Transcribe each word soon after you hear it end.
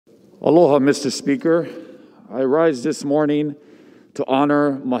Aloha, Mr. Speaker. I rise this morning to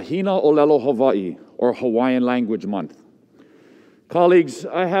honor Mahina ʻŌlelo Hawaiʻi, or Hawaiian Language Month. Colleagues,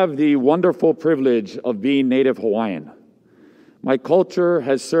 I have the wonderful privilege of being Native Hawaiian. My culture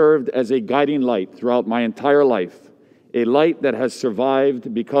has served as a guiding light throughout my entire life, a light that has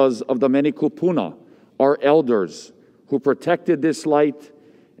survived because of the many kupuna, our elders, who protected this light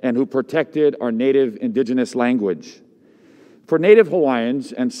and who protected our native indigenous language. For Native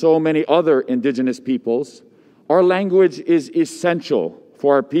Hawaiians and so many other indigenous peoples, our language is essential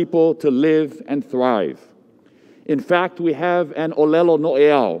for our people to live and thrive. In fact, we have an ʻŌlelo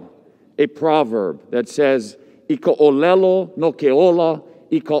noʻeau, a proverb that says, "Ika ʻŌlelo no ke ola,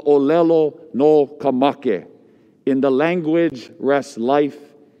 ika ʻŌlelo no ka make." In the language rests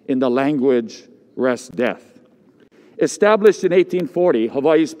life, in the language rests death. Established in 1840,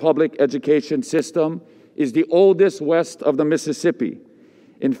 Hawaii's public education system is the oldest west of the Mississippi.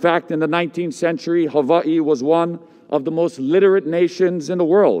 In fact, in the 19th century, Hawaii was one of the most literate nations in the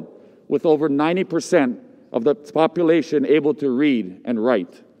world, with over 90% of the population able to read and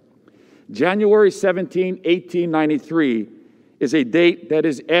write. January 17, 1893 is a date that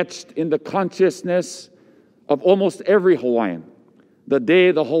is etched in the consciousness of almost every Hawaiian, the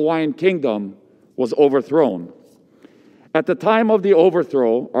day the Hawaiian kingdom was overthrown. At the time of the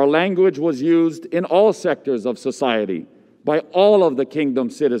overthrow, our language was used in all sectors of society by all of the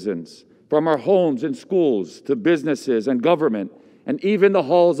kingdom's citizens, from our homes and schools to businesses and government, and even the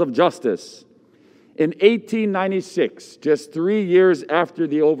halls of justice. In 1896, just 3 years after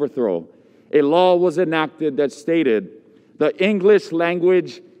the overthrow, a law was enacted that stated, "The English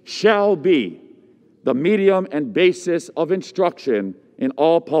language shall be the medium and basis of instruction in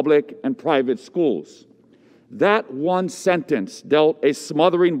all public and private schools." That one sentence dealt a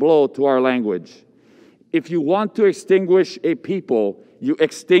smothering blow to our language. If you want to extinguish a people, you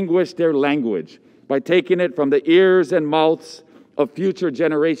extinguish their language by taking it from the ears and mouths of future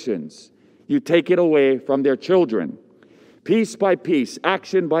generations. You take it away from their children. Piece by piece,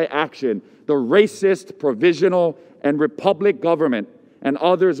 action by action, the racist, provisional, and republic government and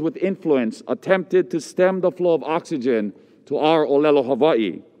others with influence attempted to stem the flow of oxygen to our ʻŌlelo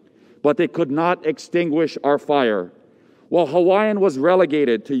Hawaii. But they could not extinguish our fire. While Hawaiian was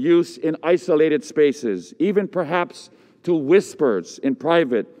relegated to use in isolated spaces, even perhaps to whispers in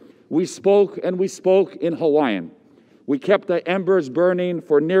private, we spoke in Hawaiian. We kept the embers burning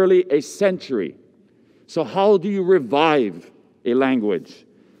for nearly a century. So how do you revive a language?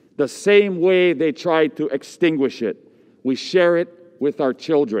 The same way they tried to extinguish it. We share it with our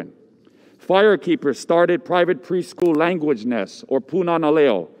children. Firekeepers started private preschool language nests, or punana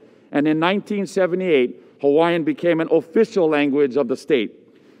leo, and in 1978, Hawaiian became an official language of the state.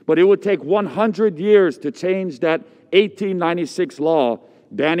 But it would take 100 years to change that 1896 law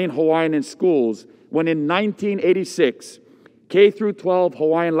banning Hawaiian in schools, when in 1986, K-12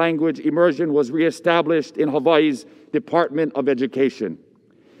 Hawaiian language immersion was reestablished in Hawaii's Department of Education.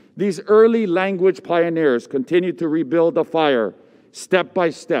 These early language pioneers continued to rebuild the fire, step by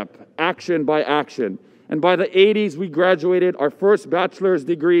step, action by action. And by the 80s, we graduated our first bachelor's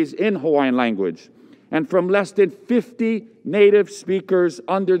degrees in Hawaiian language. And from less than 50 native speakers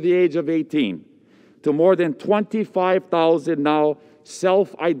under the age of 18 to more than 25,000 now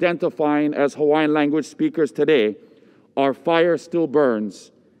self-identifying as Hawaiian language speakers today, our fire still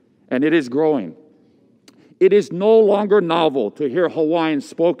burns, and it is growing. It is no longer novel to hear Hawaiian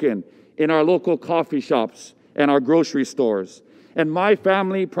spoken in our local coffee shops and our grocery stores. And my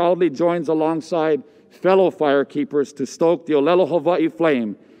family proudly joins alongside fellow firekeepers to stoke the ʻŌlelo Hawaii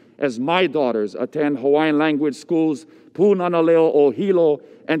flame as my daughters attend Hawaiian language schools Punana Leo o Hilo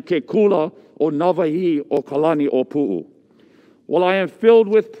and Ke Kula o Navahi o Kalani o Pu'u. While I am filled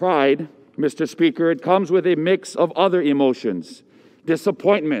with pride, Mr. Speaker, it comes with a mix of other emotions: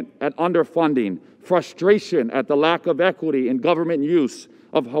 disappointment at underfunding, frustration at the lack of equity in government use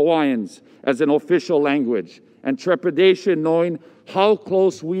of Hawaiians as an official language, and trepidation knowing how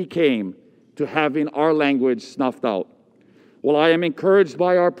close we came to having our language snuffed out. While I am encouraged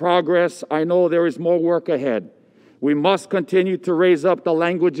by our progress, I know there is more work ahead. We must continue to raise up the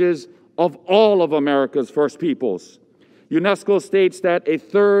languages of all of America's First Peoples. UNESCO states that a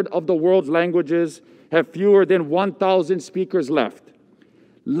third of the world's languages have fewer than 1,000 speakers left.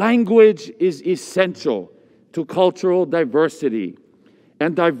 Language is essential to cultural diversity,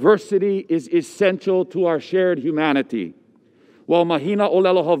 and diversity is essential to our shared humanity. While Mahina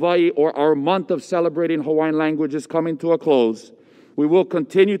ʻŌlelo Hawaii, or our month of celebrating Hawaiian language, is coming to a close, we will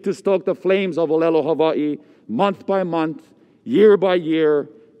continue to stoke the flames of ʻŌlelo Hawaii month by month, year by year,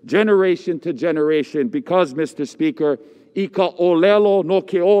 generation to generation, because, Mr. Speaker, I ka ʻŌlelo no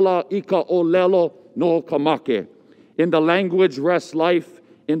ke ola, I ka ʻŌlelo no ka make. In the language rests life,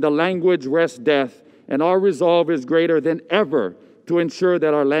 in the language rests death, and our resolve is greater than ever to ensure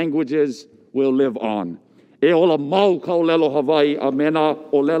that our languages will live on. E ola mau ka ʻŌlelo Hawaiʻi a mena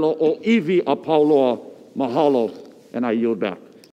ʻŌlelo o iwi a Pauloa. Mahalo, and I yield back.